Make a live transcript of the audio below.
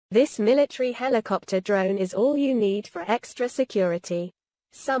This military helicopter drone is all you need for extra security.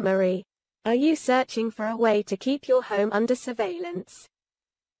 Summary. Are you searching for a way to keep your home under surveillance?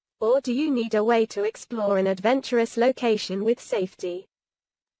 Or do you need a way to explore an adventurous location with safety?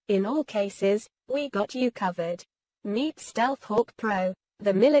 In all cases, we got you covered. Meet Stealth Hawk Pro,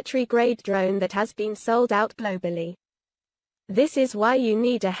 the military-grade drone that has been sold out globally. This is why you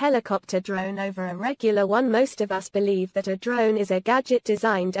need a helicopter drone over a regular one. Most of us believe that a drone is a gadget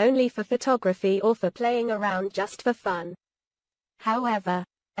designed only for photography or for playing around just for fun. However,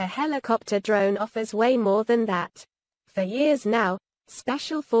 a helicopter drone offers way more than that. For years now,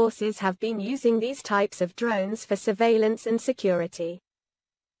 special forces have been using these types of drones for surveillance and security.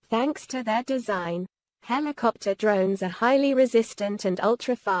 Thanks to their design, helicopter drones are highly resistant and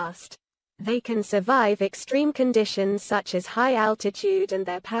ultra-fast. They can survive extreme conditions such as high altitude, and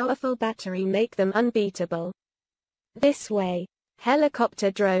their powerful battery make them unbeatable. This way, helicopter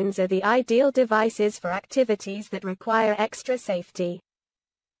drones are the ideal devices for activities that require extra safety.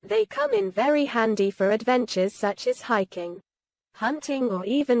 They come in very handy for adventures such as hiking, hunting, or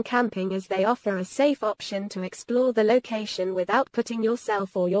even camping, as they offer a safe option to explore the location without putting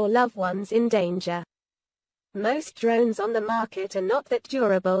yourself or your loved ones in danger. Most drones on the market are not that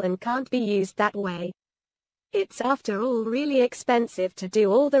durable and can't be used that way. It's after all really expensive to do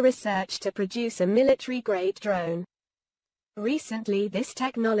all the research to produce a military-grade drone. Recently this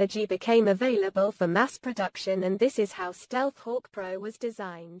technology became available for mass production, and this is how Stealth Hawk Pro was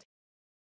designed.